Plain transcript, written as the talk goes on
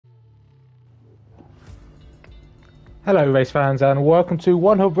Hello race fans and welcome to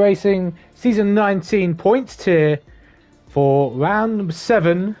One Hub Racing Season 19 points tier for round number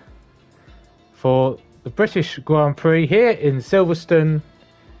 7 for the British Grand Prix here in Silverstone,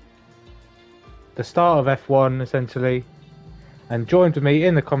 the start of F1 essentially. And joined with me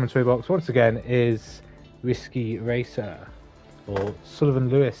in the commentary box once again is Risky Racer, or Sullivan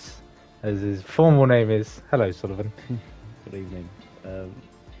Lewis as his formal name is. Hello Sullivan. Good evening.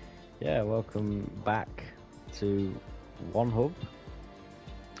 Welcome back to One Hub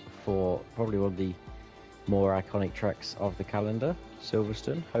for probably one of the more iconic tracks of the calendar,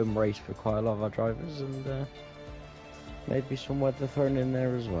 Silverstone, home race for quite a lot of our drivers, and maybe some weather thrown in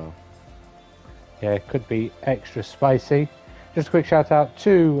there as well. Yeah, it could be extra spicy. Just a quick shout out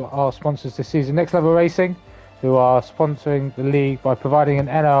to our sponsors this season, Next Level Racing, who are sponsoring the league by providing an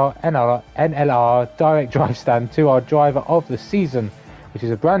NLR direct drive stand to our driver of the season, which is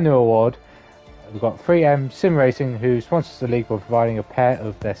a brand new award. We've got 3M Sim Racing, who sponsors the league by providing a pair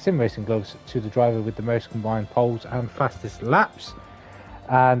of their sim racing gloves to the driver with the most combined poles and fastest laps.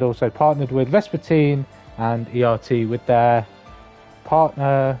 And also partnered with Vespertine and ERT with their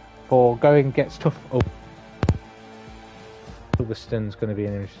partner for Going Gets Tough. Silverstone's going to be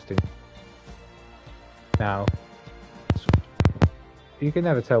an interesting. Now, you can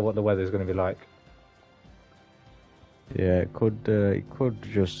never tell what the weather's going to be like. Yeah, it could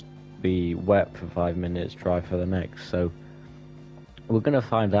just be wet for 5 minutes, dry for the next. So we're going to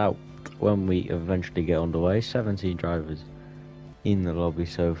find out when we eventually get underway. 17 drivers in the lobby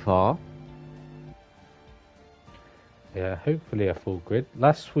so far. Yeah, hopefully a full grid.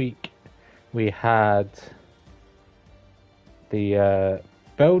 Last week we had the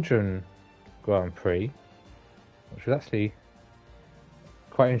Belgian Grand Prix, which was actually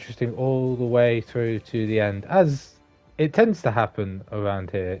quite interesting all the way through to the end, as it tends to happen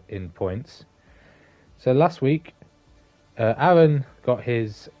around here in points. So last week, Aaron got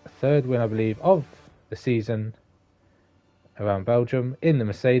his third win, I believe, of the season around Belgium in the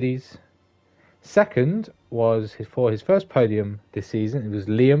Mercedes. Second was for his first podium this season. It was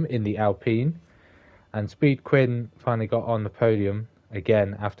Liam in the Alpine. And Speed Quinn finally got on the podium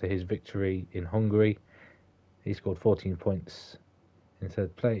again after his victory in Hungary. He scored 14 points in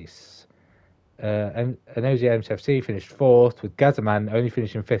third place. Anosio MCFC finished fourth, with Gazaman only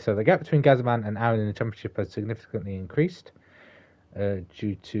finishing fifth. So the gap between Gazaman and Aaron in the championship has significantly increased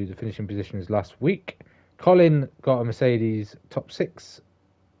due to the finishing positions last week. Colin got a Mercedes top 6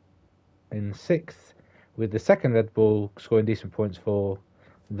 in 6th, with the second Red Bull scoring decent points for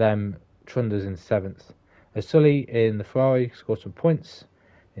them. Trunders in 7th. Sully in the Ferrari scored some points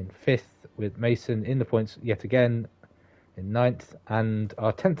in 5th, with Mason in the points yet again in 9th, and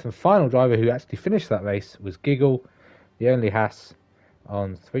our 10th and final driver who actually finished that race was Giggle, the only Haas,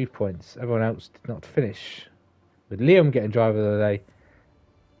 on 3 points. Everyone else did not finish, with Liam getting driver of the day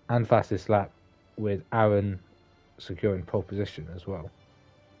and fastest lap, with Aaron securing pole position as well.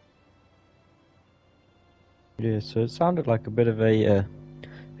 Yeah, so it sounded like a bit of a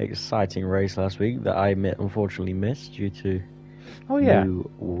exciting race last week that I unfortunately missed due to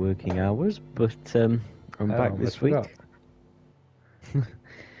new working hours, but I'm back this week.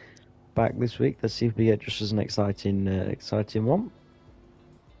 Back this week. Let's see if we get just as an exciting one.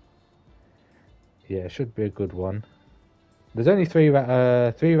 Yeah, it should be a good one. There's only three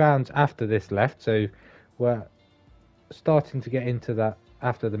rounds after this left, so we're starting to get into that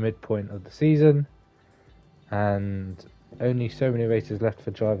after the midpoint of the season, and only so many races left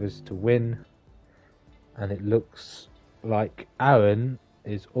for drivers to win, and it looks like Aaron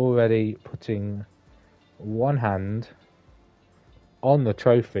is already putting one hand on the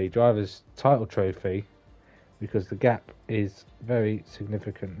trophy, driver's title trophy, because the gap is very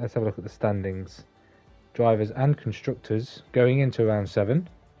significant. Let's have a look at the standings. Drivers and constructors going into round 7.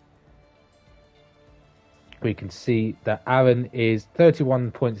 We can see that Aaron is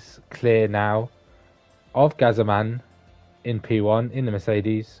 31 points clear now of Gazaman in P1 in the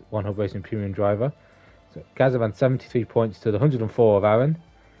Mercedes One Hub Racing Premium driver. So Gazaman 73 points to the 104 of Aaron,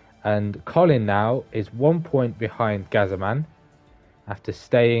 and Colin now is 1 point behind Gazaman after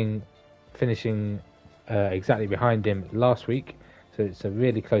finishing exactly behind him last week. So it's a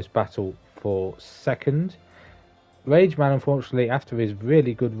really close battle for second. Rageman, unfortunately, after his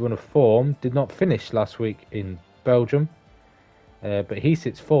really good run of form, did not finish last week in Belgium, but he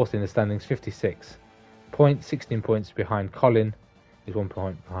sits fourth in the standings, 56 points, 16 points behind Colin, is 1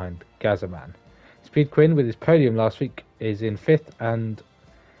 point behind Gazaman. Speed Quinn, with his podium last week, is in 5th and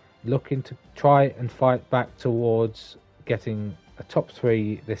looking to try and fight back towards getting a top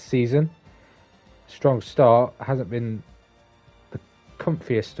 3 this season. Strong start, hasn't been the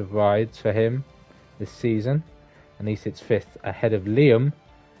comfiest of rides for him this season. and he sits 5th ahead of Liam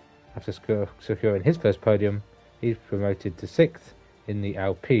after securing his first podium. He's promoted to 6th in the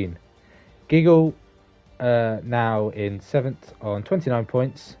Alpine. Giggle now in 7th on 29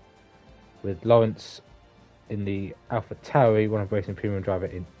 points, with Lawrence in the Alpha Tauri, one of Racing Premium driver,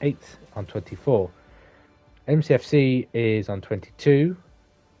 in 8th on 24. MCFC is on 22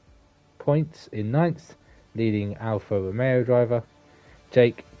 points in 9th, leading Alfa Romeo driver.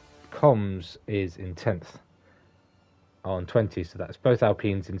 Jake Combs is in 10th on 20, so that's both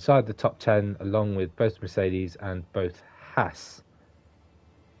Alpines inside the top 10, along with both Mercedes and both Haas.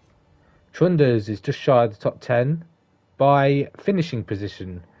 Trunders is just shy of the top 10 by finishing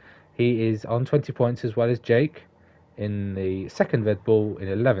position. He is on 20 points as well as Jake in the second Red Bull in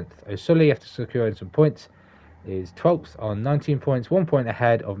 11th. O'Sully, after securing some points, is 12th on 19 points, 1 point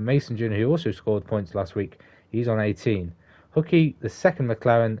ahead of Mason Jr., who also scored points last week. He's on 18. Hookie, the second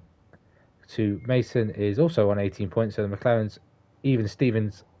McLaren to Mason, is also on 18 points, so the McLaren's even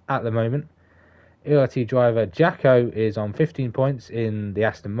Stevens at the moment. ERT driver Jacko is on 15 points in the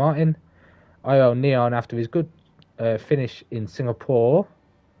Aston Martin. IL Neon, after his good finish in Singapore,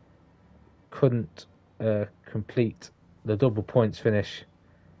 couldn't complete the double points finish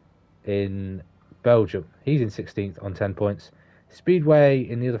in Belgium. He's in 16th on 10 points. Speedway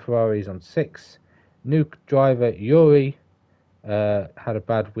in the other Ferraris on 6. Nuke driver Yuri had a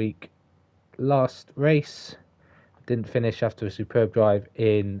bad week last race. Didn't finish after a superb drive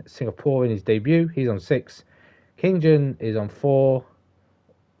in Singapore in his debut. He's on 6. Kington is on 4.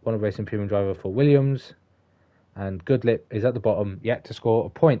 One of Racing Premium driver for Williams. And Goodlip is at the bottom, yet to score a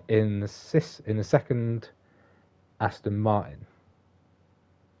point in the second Aston Martin.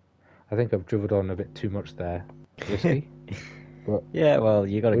 I think I've dribbled on a bit too much there. Risky. But yeah, well,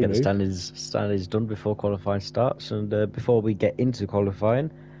 you got to get the standards done before qualifying starts, and before we get into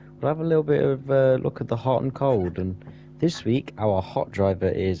qualifying, we'll have a little bit of a look at the hot and cold. And this week, our hot driver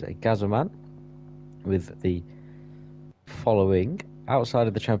is Gazerman, with the following: outside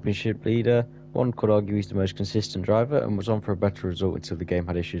of the championship leader, one could argue he's the most consistent driver and was on for a better result until the game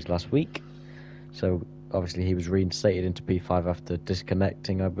had issues last week. So obviously he was reinstated into P5 after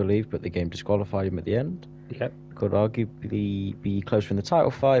disconnecting, I believe, but the game disqualified him at the end. Yep. Could arguably be closer in the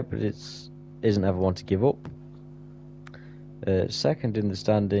title fight, but isn't ever one to give up. Second in the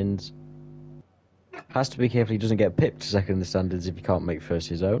standings, has to be careful he doesn't get pipped second in the standings if he can't make first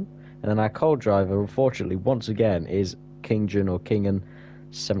his own. And then our cold driver, unfortunately, once again, is Kington or Kingen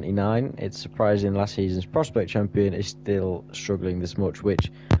 79. It's surprising last season's prospect champion is still struggling this much, which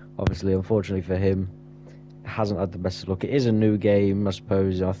obviously, unfortunately for him, hasn't had the best of luck. It is a new game, I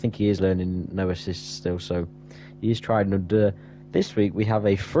suppose. I think he is learning no assists still, so he's trying. And this week we have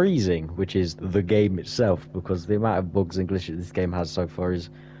a freezing, which is the game itself, because the amount of bugs and glitches this game has so far is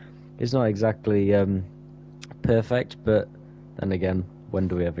not exactly perfect. But then again, when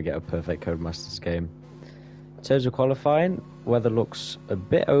do we ever get a perfect Codemasters game? In terms of qualifying, weather looks a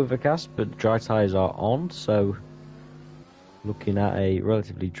bit overcast, but dry tyres are on, so looking at a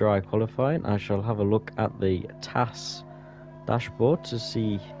relatively dry qualifying. I shall have a look at the TAS dashboard to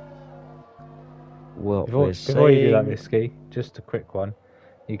see what we're saying. Before you do that, Risky, just a quick one.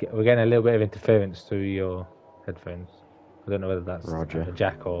 We're getting a little bit of interference through your headphones. I don't know whether that's a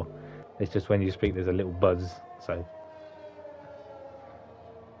jack or it's just when you speak there's a little buzz. So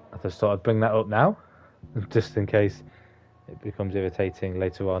I just thought I'd bring that up now, just in case it becomes irritating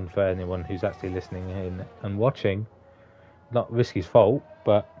later on for anyone who's actually listening in and watching. Not Risky's fault,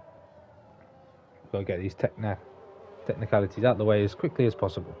 but we've got to get these technicalities out of the way as quickly as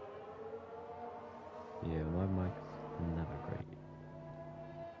possible. Yeah, my mic's never great.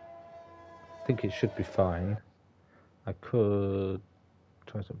 I think it should be fine. I could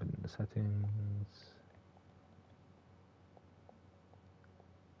try something in the settings.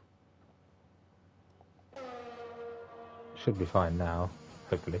 Should be fine now,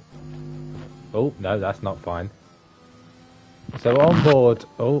 hopefully. Oh, no, that's not fine. So on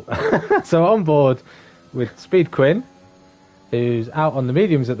board with Speed Quinn, who's out on the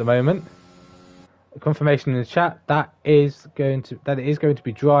mediums at the moment. Confirmation in the chat that it is going to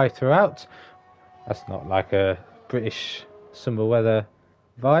be dry throughout. That's not like a British summer weather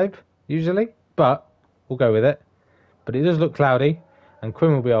vibe usually, but we'll go with it. But it does look cloudy, and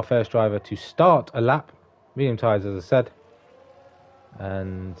Quinn will be our first driver to start a lap. Medium tyres, as I said.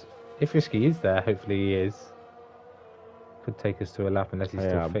 And if Risky is there, hopefully he is. Could take us to a lap unless he's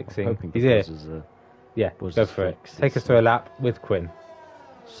still fixing. He's here. Yeah, go for it. Take us to a lap with Quinn.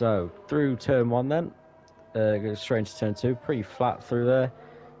 So, through turn 1 then. Go straight into turn 2. Pretty flat through there.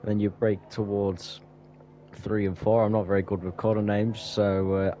 And then you brake towards 3 and 4. I'm not very good with corner names,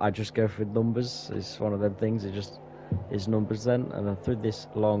 so I just go for numbers. It's one of them things. It just his numbers then, and then through this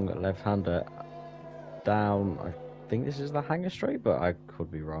long left-hander down. I think this is the hanger straight, but I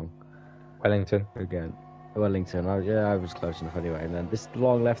could be wrong. Wellington. Again, Wellington. Yeah, I was close enough anyway. And then this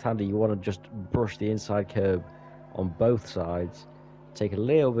long left-hander, you want to just brush the inside curb on both sides. Take a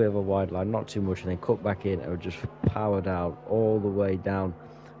little bit of a wide line, not too much, and then cut back in and just power down all the way down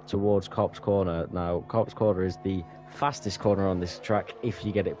towards Copse Corner. Now, Copse Corner is the fastest corner on this track if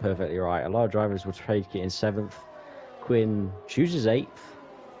you get it perfectly right. A lot of drivers would take it in 7th. Quinn chooses 8th.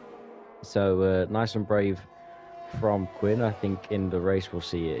 So, nice and brave from Quinn. I think in the race we'll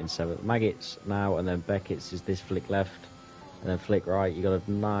see it in 7th. Maggots now, and then Beckett's is this flick left, and then flick right. You got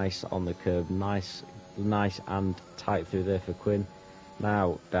a nice on the curb, nice and tight through there for Quinn.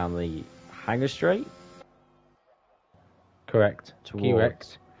 Now down the hanger straight. Correct.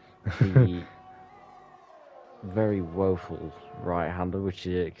 Towards the very woeful right-hander, which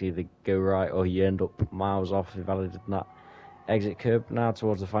you can either go right or you end up miles off invalidating that exit curb. Now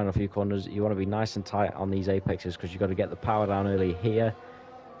towards the final few corners, you want to be nice and tight on these apexes because you've got to get the power down early here,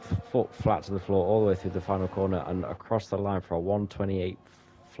 foot flat to the floor all the way through the final corner and across the line for a 128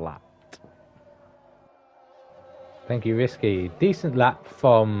 flat. Thank you, Risky. Decent lap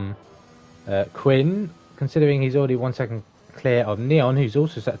from Quinn, considering he's already 1 second clear of Neon, who's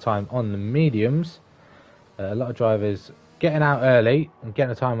also set time on the mediums. A lot of drivers getting out early and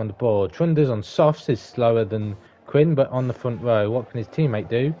getting a time on the board. Trunders on softs is slower than Quinn, but on the front row, what can his teammate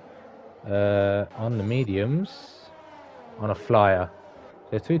do? On the mediums, on a flyer.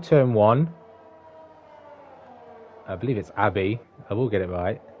 So through turn 1, I believe it's Abbey. I will get it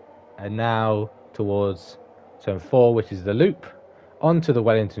right. And now towards turn 4, which is the loop, onto the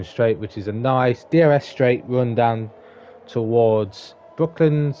Wellington straight, which is a nice DRS straight run down towards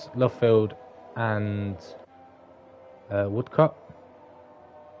Brooklands, Lovefield, and Woodcote.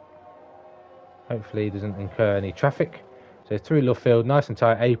 Hopefully, it doesn't incur any traffic. So through Lovefield, nice and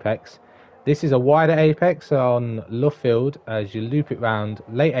tight apex. This is a wider apex on Lovefield as you loop it round,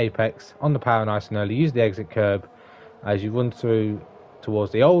 late apex on the power nice and early. Use the exit curb as you run through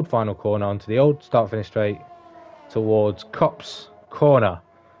towards the old final corner onto the old start finish straight towards Copse Corner.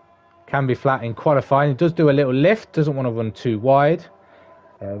 Can be flat in qualifying. It does do a little lift, doesn't want to run too wide.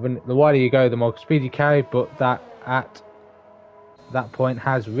 The wider you go, the more speed you carry, but that at that point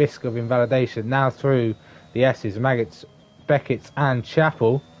has risk of invalidation. Now through the S's, Maggots, Beckett's and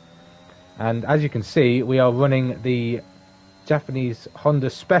Chapel. And as you can see, we are running the Japanese Honda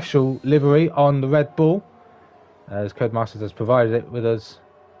Special livery on the Red Bull, as Codemasters has provided it with us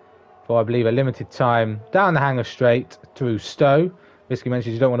for, I believe, a limited time. Down the hanger straight through Stowe. Risky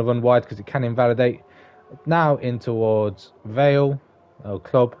mentions you don't want to run wide because it can invalidate. Now in towards Vale,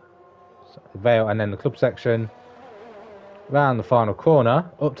 Club, Vale, and then the club section. Round the final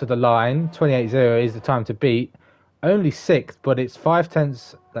corner, up to the line. 28.0 is the time to beat. Only 6th, but it's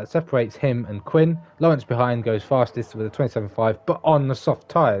 5/10 that separates him and Quinn. Lawrence behind goes fastest with a 27.5, but on the soft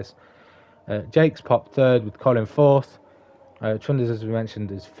tyres. Jake's popped 3rd with Colin 4th. Trunders, as we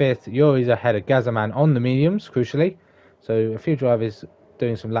mentioned, is 5th. Yuri's ahead of Gazaman on the mediums, crucially. So a few drivers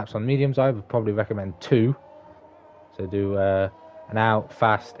doing some laps on mediums. I would probably recommend 2. So do an out,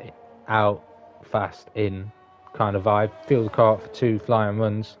 fast, in kind of vibe. Feel the car up for 2 flying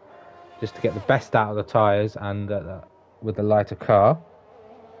runs, just to get the best out of the tyres and with the lighter car.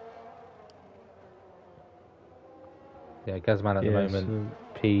 Yeah, Gazman at the moment,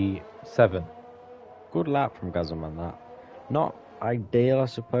 P7. Good lap from Gazaman, that. Not ideal, I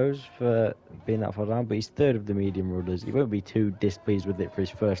suppose, for being that far down, but he's 3rd of the medium runners. He won't be too displeased with it for his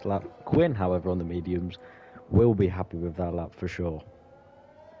first lap. Quinn, however, on the mediums, will be happy with that lap for sure.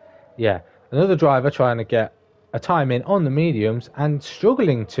 Yeah, another driver trying to get a time in on the mediums and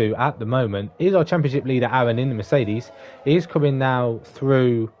struggling to at the moment is our championship leader Aaron in the Mercedes. He's coming now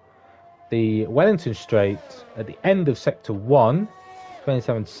through the Wellington straight at the end of sector 1.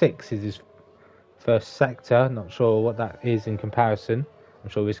 27.6 is his first sector. Not sure what that is in comparison. I'm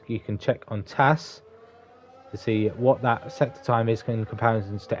sure you can check on TAS to see what that sector time is in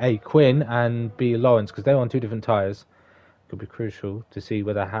comparisons to A. Quinn and B. Lawrence, because they're on 2 different tyres. Could be crucial to see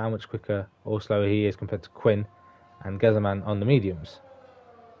whether how much quicker or slower he is compared to Quinn and Gezaman on the mediums.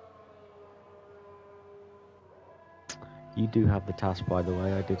 You do have the task, by the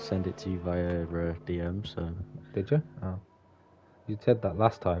way. I did send it to you via DM, so... Did you? Oh. You said that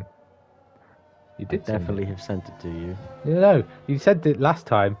last time. You did definitely have sent it to you. No, you said it last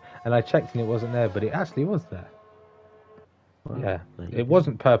time, and I checked and it wasn't there, but it actually was there. Well, yeah, it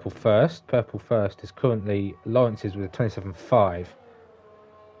wasn't Purple First. Purple First is currently Lawrence's with a 27.5.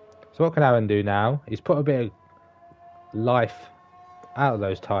 So what can Aaron do now? He's put a bit of life out of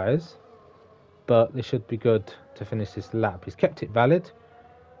those tyres. but they should be good to finish this lap. He's kept it valid.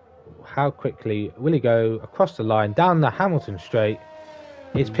 How quickly will he go across the line down the Hamilton straight?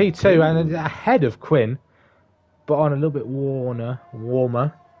 It's P2 and ahead of Quinn, but on a little bit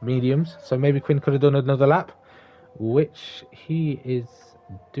warmer mediums. So maybe Quinn could have done another lap, which he is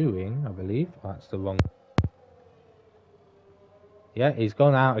doing, I believe. Oh, that's the wrong. Yeah, he's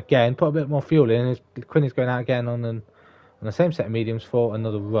gone out again. Put a bit more fuel in. Quinn is going out again on the same set of mediums for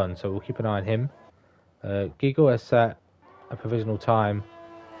another run. So we'll keep an eye on him. Giggle has set a provisional time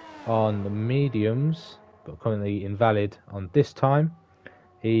on the mediums, but currently invalid on this time.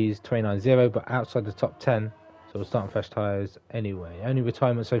 He's 29.0, but outside the top 10, so we'll start on fresh tyres anyway. Only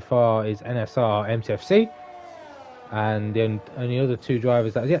retirement so far is NSR MTFC, and the only other two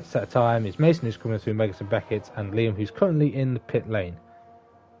drivers that have yet to set a time is Mason, who's coming through Megas and Beckett, and Liam, who's currently in the pit lane.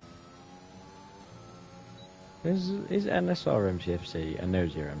 Is NSR MTFC and no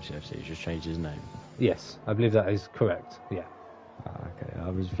zero MTFC? He's just changed his name. Yes, I believe that is correct. Yeah. Okay, I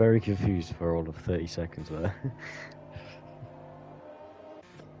was very confused for all of 30 seconds there.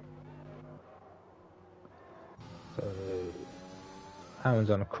 So,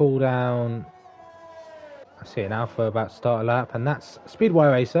 Aaron's on a cooldown. I see an Alpha about to start a lap, and that's Speedway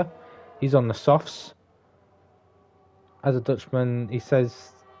Racer. He's on the softs. As a Dutchman, he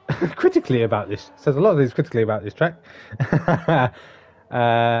says critically about this. Says a lot of things critically about this track.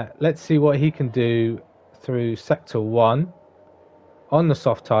 Let's see what he can do through Sector 1 on the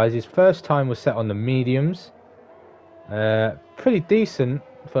soft tyres. His first time was set on the mediums. Pretty decent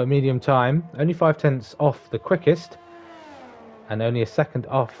for a medium time. Only 5/10 off the quickest, and only a second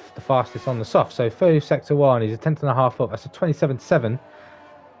off the fastest on the soft. So through Sector 1, he's a 10.5 up. That's a 27.7.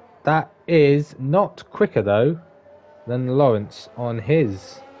 That is not quicker, though, than Lawrence on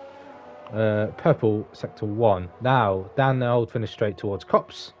his purple Sector 1. Now, down the old finish straight towards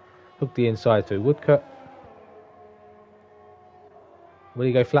Cops. Hook the inside through Woodcut. Will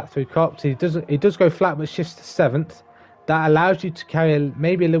he go flat through Cops? He does go flat, but shifts to 7th. That allows you to carry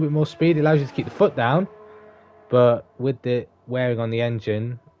maybe a little bit more speed. It allows you to keep the foot down. But with the wearing on the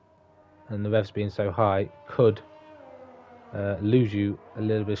engine and the revs being so high, could lose you a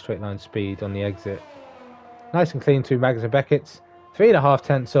little bit of straight line speed on the exit. Nice and clean through Magnus and Beckett's. 3.5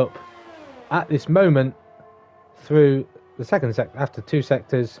 tenths up at this moment through the second sector after 2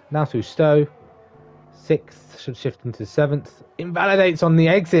 sectors. Now through Stowe. 6th should shift into 7th. Invalidates on the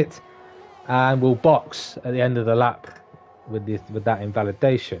exit and will box at the end of the lap with that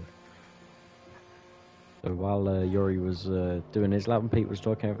invalidation. So while Yuri was doing his lap and Pete was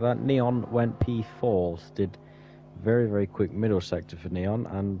talking about that, Neon went P4th. Did very, very quick middle sector for Neon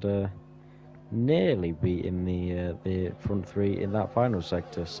and nearly beating the front three in that final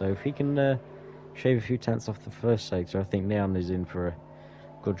sector. So if he can shave a few tenths off the first sector, I think Neon is in for a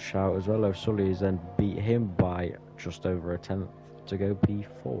good shout as well. O'Sully has then beat him by just over a tenth to go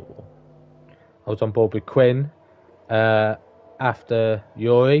P4. I was on board with Quinn after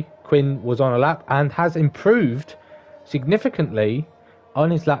Yuri. Quinn was on a lap and has improved significantly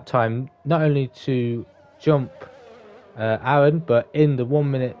on his lap time, not only to jump Aaron, but in the 1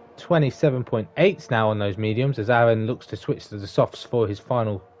 minute 27.8s now on those mediums, as Aaron looks to switch to the softs for his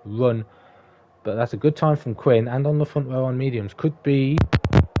final run. But that's a good time from Quinn, and on the front row on mediums could be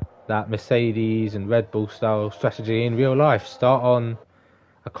that Mercedes and Red Bull style strategy in real life. Start on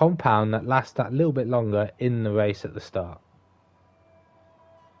a compound that lasts that little bit longer in the race at the start.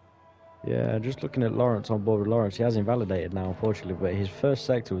 Yeah, just looking at Lawrence, on board with Lawrence, he has invalidated now, unfortunately, but his first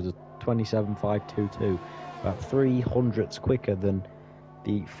sector was a 27.522, about 300ths quicker than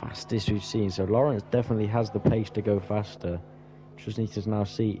the fastest we've seen. So Lawrence definitely has the pace to go faster. Just need to now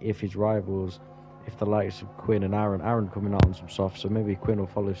see if his rivals, if the likes of Quinn and Aaron coming out on some softs, so maybe Quinn will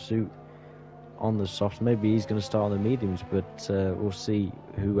follow suit on the softs. Maybe he's going to start on the mediums, but we'll see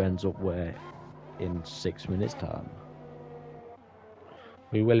who ends up where in 6 minutes' time.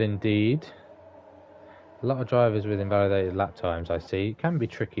 We will indeed. A lot of drivers with invalidated lap times, I see. It can be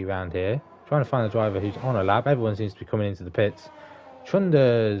tricky around here. Trying to find a driver who's on a lap. Everyone seems to be coming into the pits.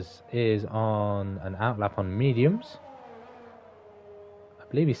 Chunders is on an out lap on mediums. I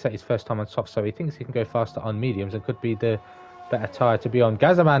believe he set his first time on soft, so he thinks he can go faster on mediums and could be the better tyre to be on.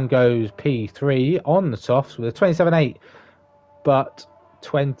 Gazaman goes P3 on the softs with a 27.8, but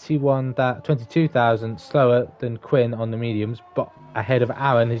 22,000 slower than Quinn on the mediums, but ahead of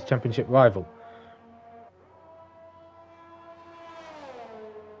Aaron, his championship rival.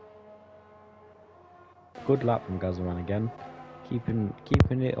 Good lap from Gazaman again, keeping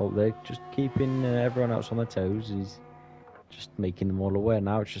it up there, just keeping everyone else on their toes. He's just making them all aware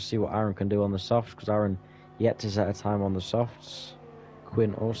now. Let's just see what Aaron can do on the softs, because Aaron yet to set a time on the softs.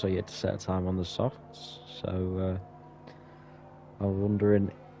 Quinn also yet to set a time on the softs. So I'm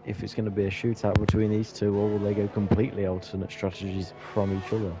wondering if it's going to be a shootout between these two, or will they go completely alternate strategies from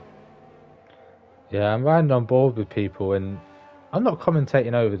each other? Yeah, I'm riding on board with people, and I'm not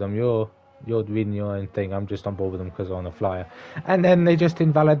commentating over them. You're reading your own thing. I'm just on board with them because I'm on a flyer. And then they just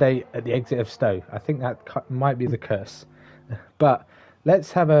invalidate at the exit of Stowe. I think that might be the curse. But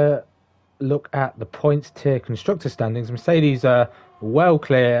let's have a look at the points tier constructor standings. Mercedes are well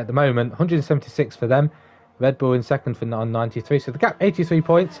clear at the moment, 176 for them. Red Bull in second for on 93. So the gap 83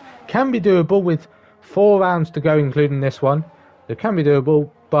 points can be doable with 4 rounds to go, including this one. It can be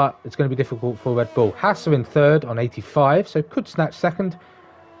doable, but it's going to be difficult for Red Bull. Haas are in third on 85, so could snatch second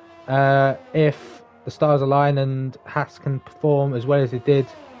if the stars align and Haas can perform as well as it did.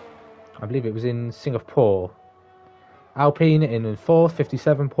 I believe it was in Singapore. Alpine in fourth,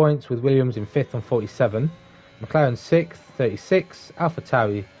 57 points, with Williams in fifth on 47. McLaren sixth, 36.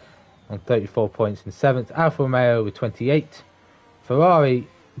 AlphaTauri on 34 points in seventh. Alfa Romeo with 28. Ferrari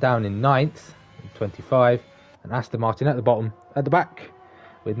down in ninth, 25. And Aston Martin at the bottom, at the back,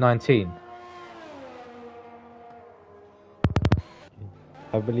 with 19.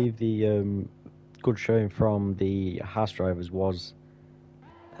 I believe the good showing from the Haas drivers was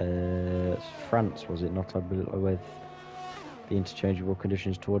France, was it not? I believe, with the interchangeable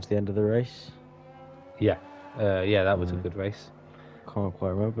conditions towards the end of the race. Yeah, that was a good race. Can't quite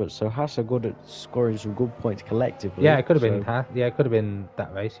remember. So Haas are good at scoring some good points collectively. Yeah, it could have been Haas. Yeah, it could have been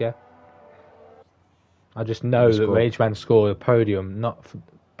that race. Yeah. I just know that Rageman scored a podium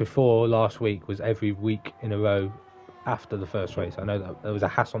before last week, was every week in a row after the first race. I know that there was a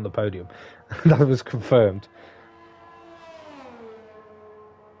Haas on the podium. That was confirmed.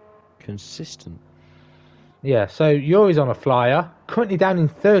 Consistent. Yeah, so Yuri's on a flyer. Currently down in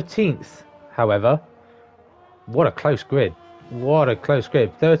 13th, however. What a close grid.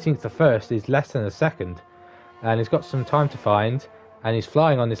 13th to first is less than a second. And he's got some time to find. And he's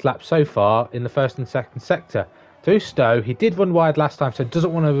flying on this lap so far in the first and second sector. Through Stowe, he did run wide last time, so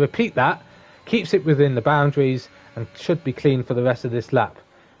doesn't want to repeat that. Keeps it within the boundaries and should be clean for the rest of this lap.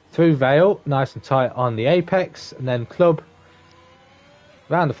 Through Vale, nice and tight on the apex, and then Club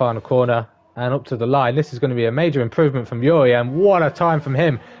round the final corner and up to the line. This is going to be a major improvement from Yuri, and what a time from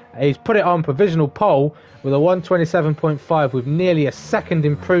him. He's put it on provisional pole with a 127.5, with nearly a second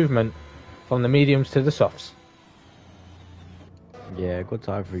improvement from the mediums to the softs. Yeah, good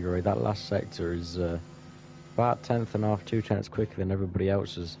time for Yuri. That last sector is about 10th and a half, 2 tenths quicker than everybody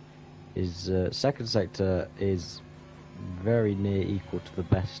else's. His second sector is very near equal to the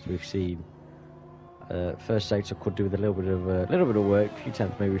best we've seen. First sector could do with a little bit of work, a few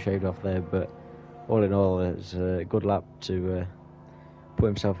tenths maybe shaved off there, but all in all, it's a good lap to put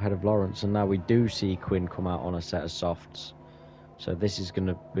himself ahead of Lawrence. And now we do see Quinn come out on a set of softs, so this is going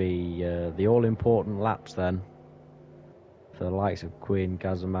to be the all-important laps then for the likes of Quinn,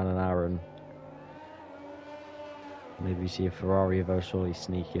 Gazzaman and Aaron. Maybe see a Ferrari of O'Sully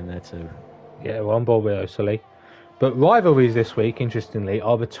sneak in there too. Yeah, we're on board with O'Sully. But rivalries this week, interestingly,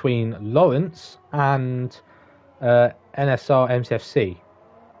 are between Lawrence and NSR MCFC.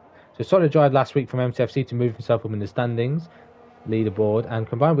 So solid drive last week from MCFC to move himself up in the standings, leaderboard, and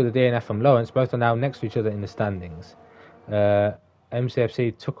combined with the DNF from Lawrence, both are now next to each other in the standings.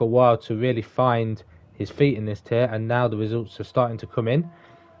 MCFC took a while to really find his feet in this tier, and now the results are starting to come in.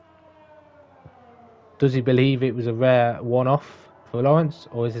 Does he believe it was a rare one-off for Lawrence,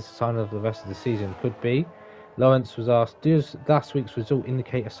 or is this a sign of the rest of the season? Could be. Lawrence was asked, does last week's result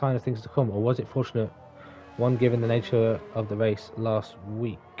indicate a sign of things to come, or was it fortunate one given the nature of the race last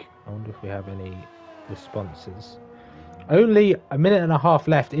week? I wonder if we have any responses. Only a minute and a half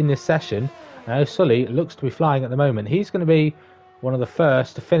left in this session, and O'Sully looks to be flying at the moment. He's going to be one of the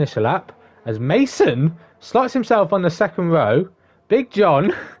first to finish a lap, as Mason slots himself on the second row. Big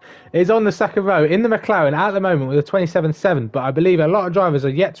John is on the second row in the McLaren at the moment with a 27.7, but I believe a lot of drivers are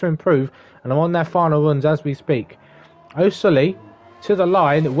yet to improve and are on their final runs as we speak. O'Sully to the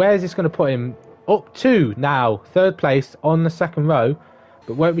line. Where is this going to put him? Up to now third place on the second row,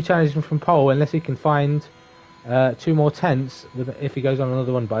 but won't be challenging from pole unless he can find 2 more tenths if he goes on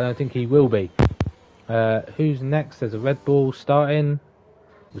another one, but I don't think he will be. Who's next? There's a Red Bull starting,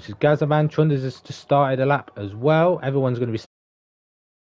 which is Gazzaman. Trunders has just started a lap as well. Everyone's going to be